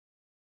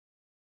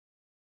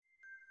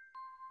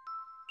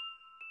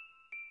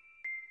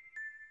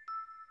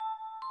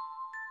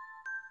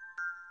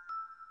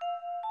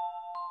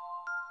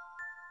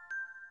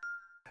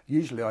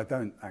Usually I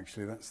don't,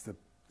 actually. That's the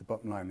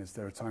bottom line, is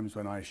there are times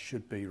when I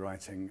should be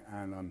writing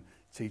and I'm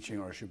teaching,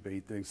 or I should be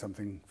doing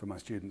something for my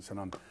students and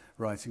I'm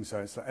writing.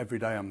 So it's like every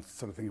day I'm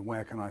sort of thinking,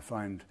 where can I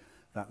find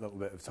that little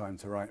bit of time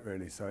to write,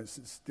 really? So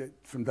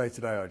from day to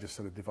day I just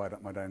sort of divide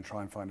up my day and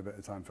try and find a bit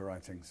of time for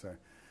writing. So,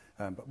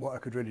 but what I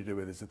could really do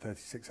with is a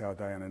 36-hour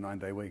day and a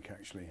 9-day week,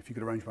 actually. If you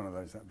could arrange one of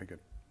those, that'd be good.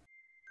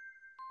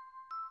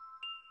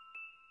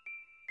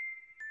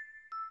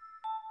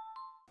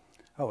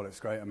 Oh, well, it's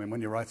great. I mean,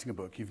 when you're writing a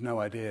book, you've no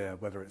idea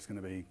whether it's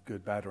going to be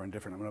good, bad, or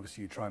indifferent. I mean,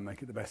 obviously, you try and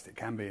make it the best it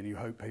can be, and you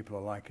hope people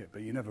will like it,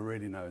 but you never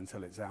really know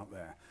until it's out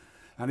there.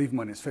 And even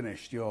when it's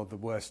finished, you're the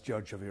worst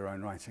judge of your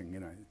own writing.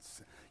 You know,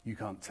 you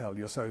can't tell.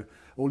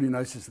 All you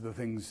notice are the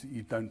things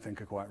you don't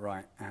think are quite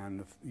right,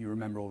 and you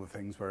remember all the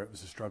things where it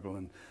was a struggle,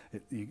 and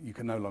you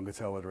can no longer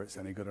tell whether it's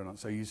any good or not.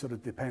 So you sort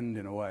of depend,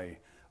 in a way,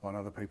 on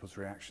other people's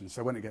reactions.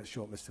 So when it gets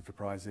shortlisted for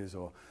prizes,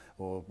 or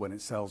when it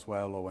sells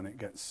well, or when it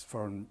gets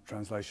foreign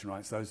translation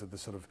rights, those are the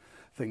sort of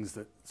things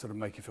that sort of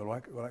make you feel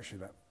like, well, actually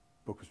that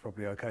book was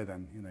probably okay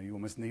then. You know, you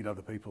almost need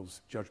other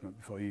people's judgment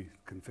before you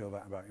can feel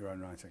that about your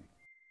own writing.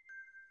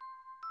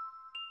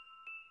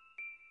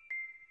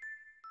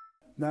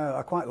 No,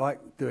 I quite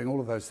like doing all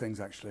of those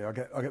things, actually. I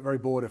get very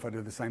bored if I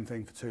do the same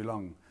thing for too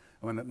long.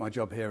 I mean, my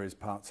job here is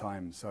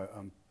part-time, so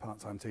I'm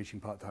part-time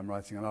teaching, part-time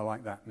writing, and I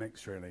like that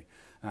mix, really.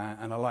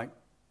 And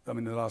I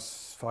mean, the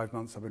last 5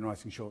 months I've been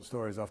writing short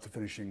stories after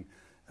finishing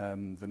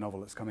the novel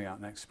that's coming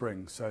out next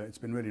spring. So it's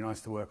been really nice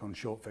to work on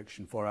short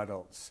fiction for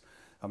adults.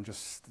 I'm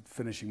just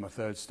finishing my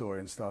 3rd story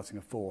and starting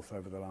a 4th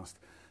over the last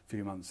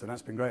few months, and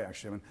that's been great,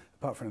 actually. I mean,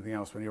 apart from anything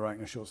else, when you're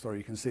writing a short story,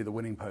 you can see the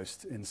winning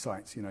post in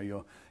sight. You know,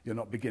 you're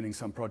not beginning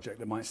some project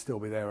that might still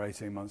be there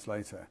 18 months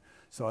later.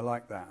 So I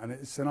like that, and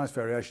it's a nice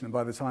variation. And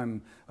by the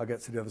time I get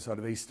to the other side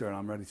of Easter and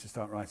I'm ready to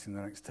start writing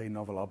the next teen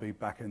novel, I'll be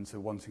back into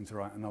wanting to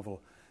write a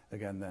novel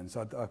again then.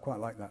 So I quite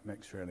like that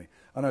mix, really.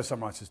 I know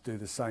some writers do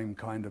the same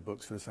kind of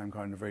books for the same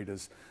kind of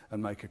readers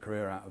and make a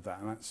career out of that,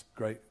 and that's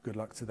great. Good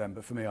luck to them.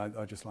 But for me,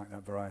 I just like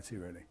that variety,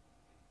 really.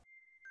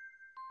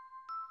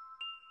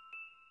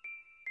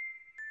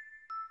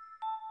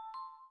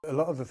 A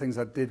lot of the things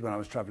I did when I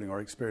was travelling, or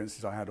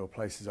experiences I had, or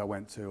places I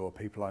went to, or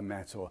people I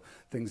met, or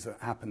things that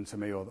happened to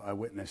me or that I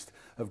witnessed,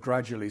 have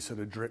gradually sort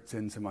of dripped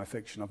into my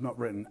fiction. I've not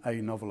written a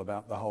novel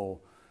about the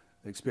whole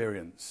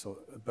experience,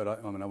 but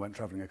I mean, I went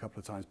travelling a couple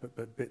of times,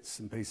 but bits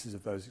and pieces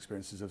of those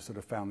experiences have sort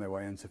of found their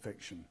way into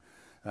fiction.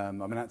 I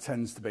mean, that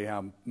tends to be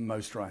how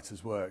most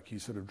writers work. You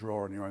sort of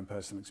draw on your own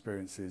personal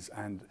experiences,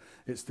 and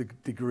it's the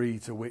degree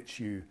to which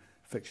you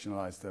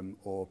fictionalise them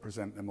or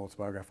present them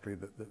autobiographically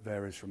that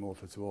varies from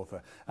author to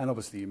author. And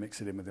obviously you mix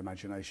it in with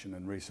imagination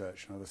and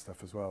research and other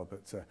stuff as well.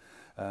 But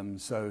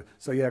so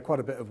yeah, quite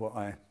a bit of what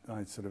I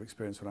sort of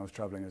experienced when I was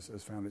travelling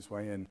has found its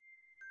way in.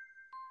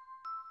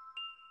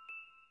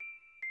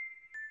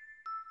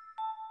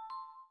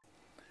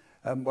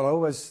 Well, I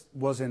always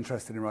was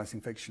interested in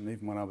writing fiction,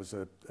 even when I was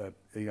a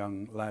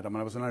young lad. I mean,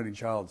 I was an only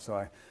child,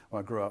 so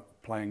I grew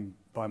up playing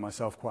by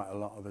myself quite a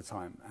lot of the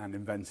time and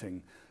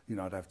inventing. You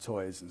know, I'd have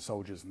toys and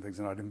soldiers and things,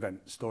 and I'd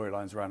invent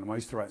storylines around them. I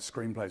used to write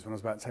screenplays. When I was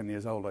about 10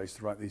 years old, I used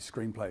to write these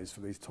screenplays for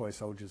these toy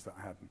soldiers that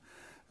I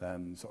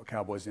had. Sort of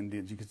cowboys and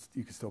Indians.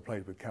 You could still play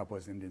with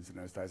cowboys and Indians in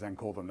those days and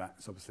call them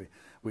that. So obviously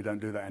we don't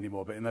do that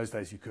anymore, but in those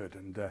days you could.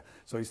 And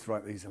so I used to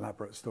write these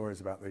elaborate stories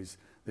about these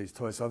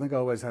toys. So I think I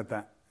always had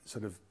that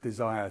sort of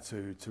desire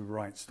to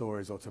write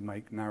stories or to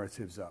make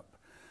narratives up.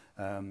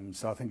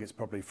 So I think it's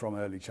probably from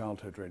early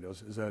childhood, really,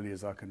 as early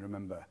as I can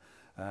remember.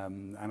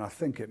 And I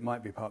think it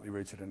might be partly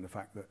rooted in the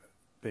fact that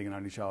being an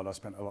only child, I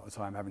spent a lot of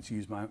time having to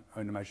use my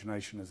own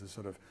imagination as a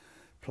sort of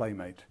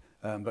playmate.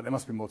 But there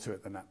must be more to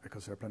it than that,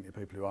 because there are plenty of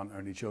people who aren't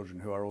only children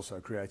who are also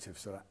creative,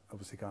 so that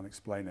obviously can't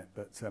explain it.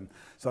 But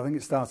so I think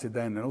it started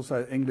then. And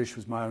also English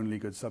was my only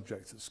good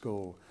subject at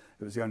school.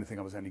 It was the only thing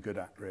I was any good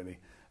at, really.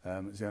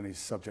 It was the only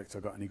subject I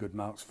got any good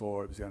marks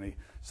for. It was the only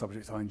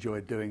subject I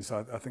enjoyed doing.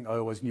 So I think I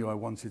always knew I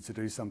wanted to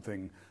do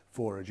something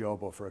for a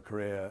job or for a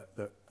career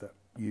that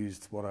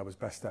used what I was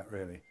best at,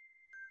 really.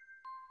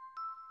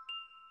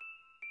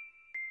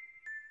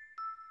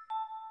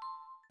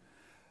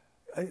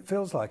 It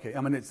feels like it.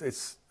 I mean,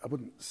 I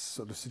wouldn't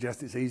sort of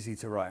suggest it's easy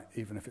to write,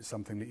 even if it's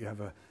something that you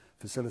have a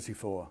facility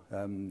for.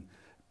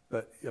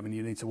 But I mean,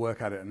 you need to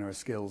work at it, and there are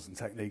skills and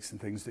techniques and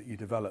things that you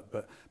develop.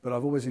 But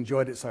I've always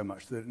enjoyed it so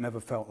much that it never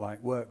felt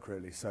like work,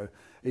 really. So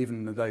even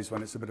in the days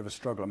when it's a bit of a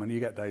struggle, I mean,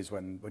 you get days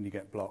when you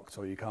get blocked,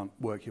 or you can't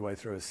work your way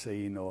through a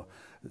scene, or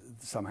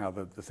somehow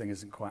the thing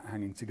isn't quite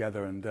hanging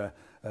together,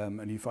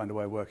 and you find a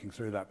way of working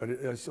through that. But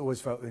it's always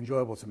felt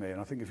enjoyable to me.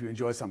 And I think if you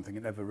enjoy something,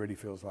 it never really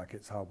feels like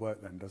it's hard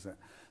work then, does it?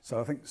 So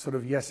I think sort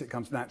of, yes, it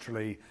comes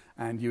naturally,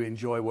 and you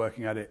enjoy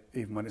working at it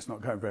even when it's not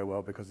going very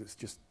well, because it's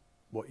just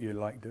what you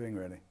like doing,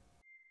 really.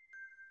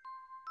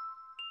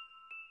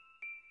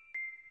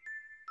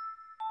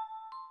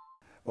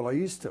 Well, I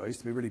used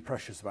to be really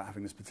precious about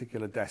having this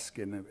particular desk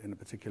in a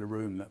particular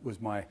room that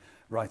was my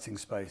writing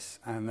space.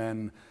 And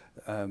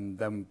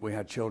then we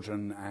had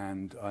children,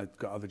 and I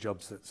got other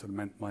jobs that sort of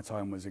meant my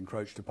time was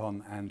encroached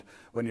upon. And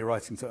when you're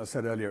writing, so I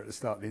said earlier at the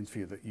start of the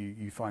interview that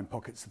you find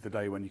pockets of the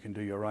day when you can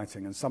do your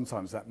writing. And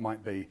sometimes that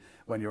might be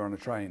when you're on a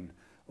train,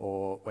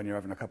 or when you're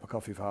having a cup of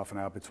coffee for half an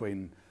hour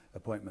between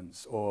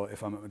appointments, or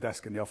if I'm at my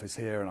desk in the office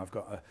here and I've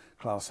got a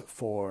class at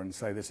 4 and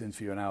say this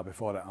interview an hour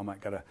before that, I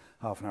might get a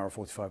half an hour or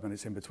 45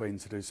 minutes in between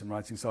to do some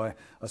writing. So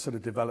I sort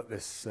of developed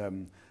this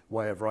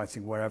way of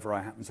writing wherever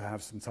I happen to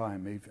have some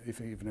time, even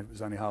if it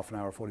was only half an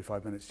hour or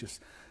 45 minutes.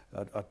 Just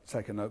I'd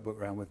take a notebook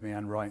around with me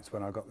and write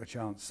when I got the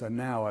chance. So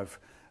now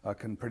I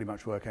can pretty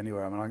much work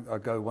anywhere. I mean, I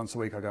go once a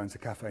week. I go into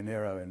Cafe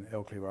Nero in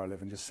Ilkley where I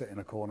live and just sit in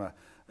a corner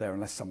there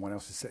unless someone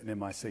else is sitting in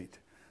my seat.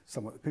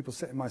 People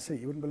sit in my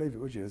seat, you wouldn't believe it,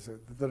 would you?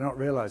 They're not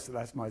realise that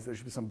there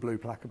should be some blue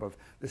plaque above,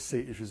 this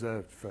seat is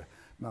reserved for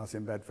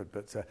Martyn Bedford.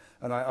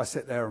 And I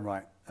sit there and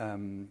write.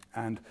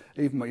 And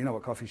even, you know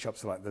what coffee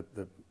shops are like,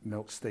 the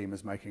milk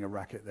steamers making a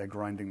racket, they're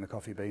grinding the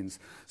coffee beans,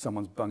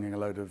 someone's bunging a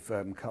load of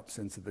cups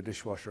into the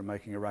dishwasher and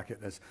making a racket.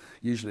 There's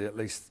usually at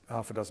least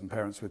half a dozen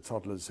parents with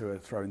toddlers who are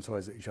throwing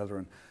toys at each other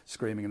and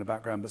screaming in the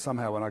background. But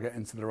somehow when I get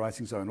into the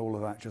writing zone, all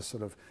of that just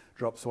sort of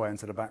drops away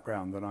into the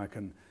background and I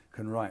can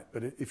write.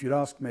 But if you'd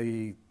asked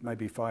me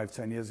maybe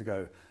 5-10 years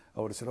ago,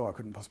 I would have said, I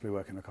couldn't possibly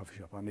work in a coffee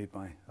shop. I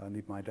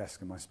need my desk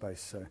and my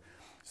space.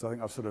 So I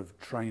think I've sort of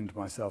trained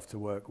myself to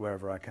work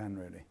wherever I can,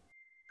 really.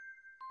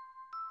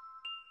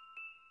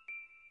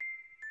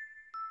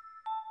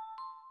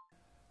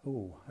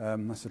 Oh,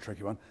 that's a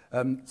tricky one.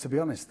 To be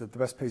honest, the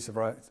best piece of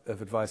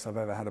advice I've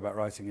ever had about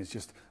writing is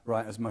just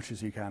write as much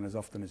as you can, as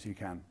often as you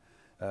can.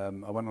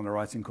 I went on a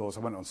writing course. I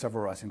went on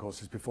several writing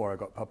courses before I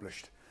got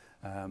published.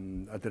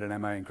 I did an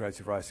MA in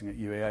creative writing at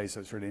UEA, so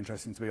it's really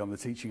interesting to be on the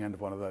teaching end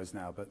of one of those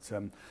now. But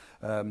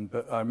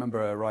I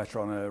remember a writer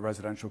on a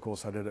residential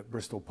course I did at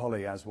Bristol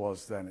Poly, as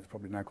was then. It's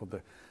probably now called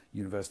the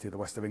University of the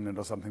West of England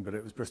or something, but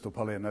it was Bristol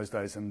Poly in those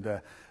days.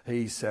 And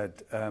he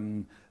said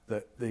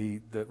that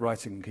the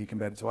writing, he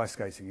compared it to ice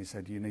skating. He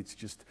said you need to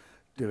just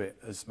do it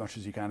as much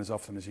as you can, as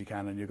often as you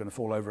can, and you're going to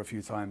fall over a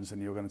few times and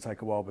you're going to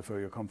take a while before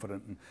you're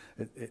confident, and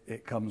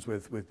it comes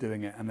with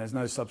doing it. And there's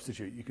no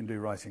substitute. You can do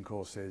writing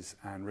courses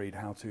and read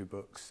how-to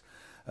books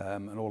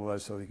and all of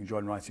those, so you can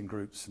join writing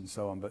groups and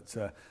so on, but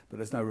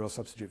there's no real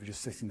substitute for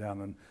just sitting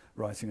down and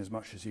writing as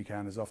much as you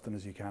can, as often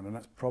as you can. And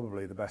that's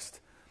probably the best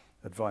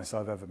advice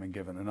I've ever been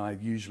given. And I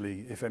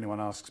usually, if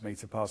anyone asks me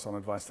to pass on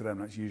advice to them,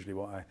 that's usually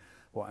what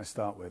I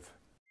start with.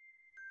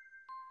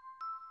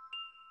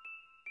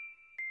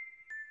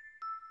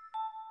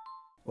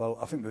 Well,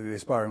 I think that the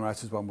aspiring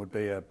writers one would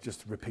be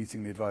just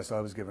repeating the advice I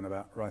was given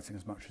about writing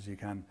as much as you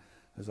can,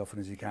 as often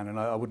as you can. And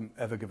I wouldn't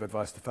ever give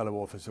advice to fellow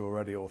authors who are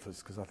already authors,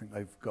 because I think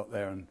they've got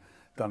there and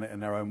done it in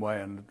their own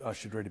way, and I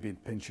should really be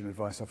pinching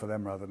advice off of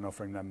them rather than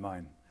offering them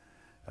mine.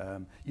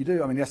 You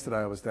do, I mean, yesterday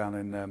I was down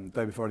in,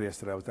 day before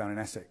yesterday I was down in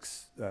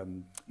Essex.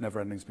 Never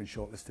Ending's been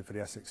shortlisted for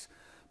the Essex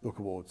Book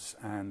Awards,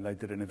 and they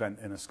did an event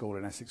in a school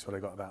in Essex where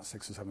they got about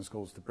 6 or 7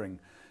 schools to bring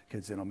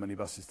kids in on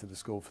minibuses to the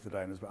school for the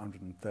day, and there's about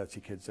 130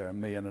 kids there, and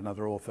me and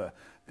another author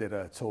did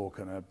a talk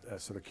and a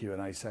sort of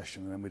Q&A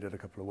session, and then we did a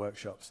couple of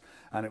workshops,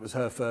 and it was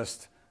her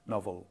first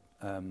novel,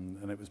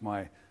 and it was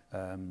my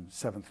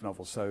 7th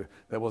novel, so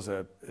there was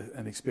an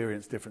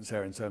experience difference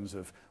there in terms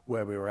of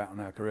where we were at on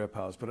our career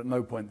paths, but at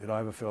no point did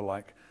I ever feel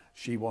like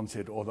she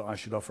wanted or that I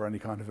should offer any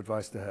kind of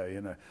advice to her, you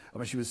know. I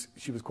mean, she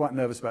was quite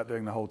nervous about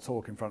doing the whole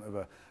talk in front of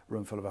a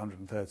room full of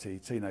 130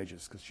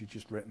 teenagers, because she'd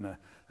just written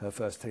her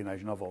first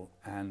teenage novel,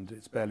 and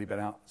it's barely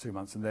been out 2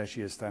 months, and there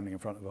she is standing in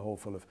front of a hall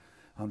full of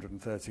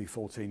 130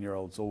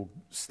 14-year-olds all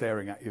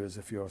staring at you as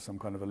if you're some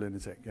kind of a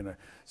lunatic, you know.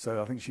 So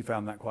I think she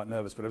found that quite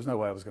nervous, but there was no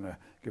way I was going to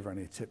give her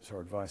any tips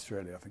or advice,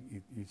 really. I think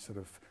you'd sort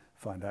of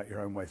find out your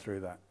own way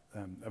through that. I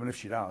mean, if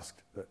she'd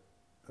asked, but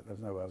there was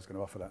no way I was going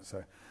to offer that.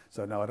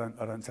 So no, I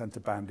don't tend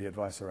to bandy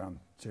advice around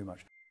too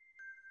much.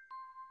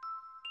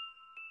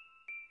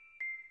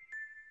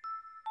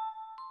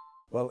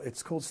 Well,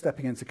 it's called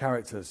Stepping into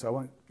Character, so I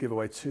won't give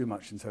away too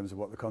much in terms of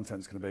what the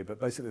content's going to be, but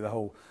basically the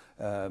whole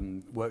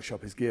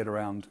workshop is geared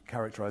around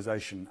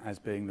characterization as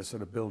being the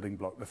sort of building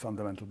block, the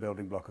fundamental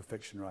building block of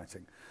fiction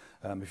writing.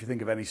 If you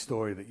think of any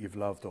story that you've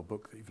loved, or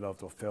book that you've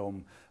loved, or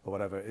film, or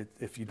whatever,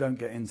 if you don't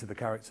get into the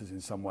characters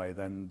in some way,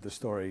 then the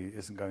story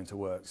isn't going to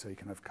work. So you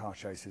can have car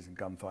chases and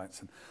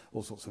gunfights and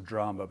all sorts of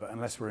drama, but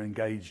unless we're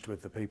engaged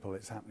with the people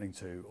it's happening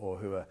to, or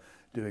who are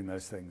doing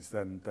those things,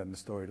 then the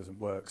story doesn't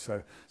work.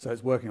 So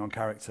it's working on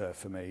character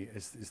for me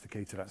is the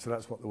key to that. So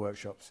that's what the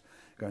workshop's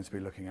going to be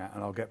looking at,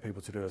 and I'll get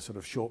people to do a sort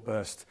of short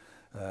burst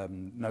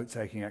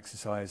note-taking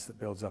exercise that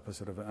builds up a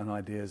sort of an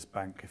ideas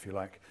bank, if you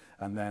like,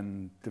 and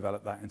then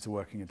develop that into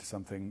working into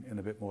something in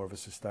a bit more of a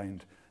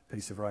sustained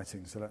piece of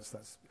writing. So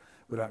that's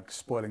without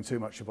spoiling too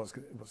much of what's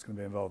going to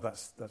be involved,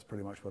 that's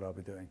pretty much what I'll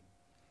be doing.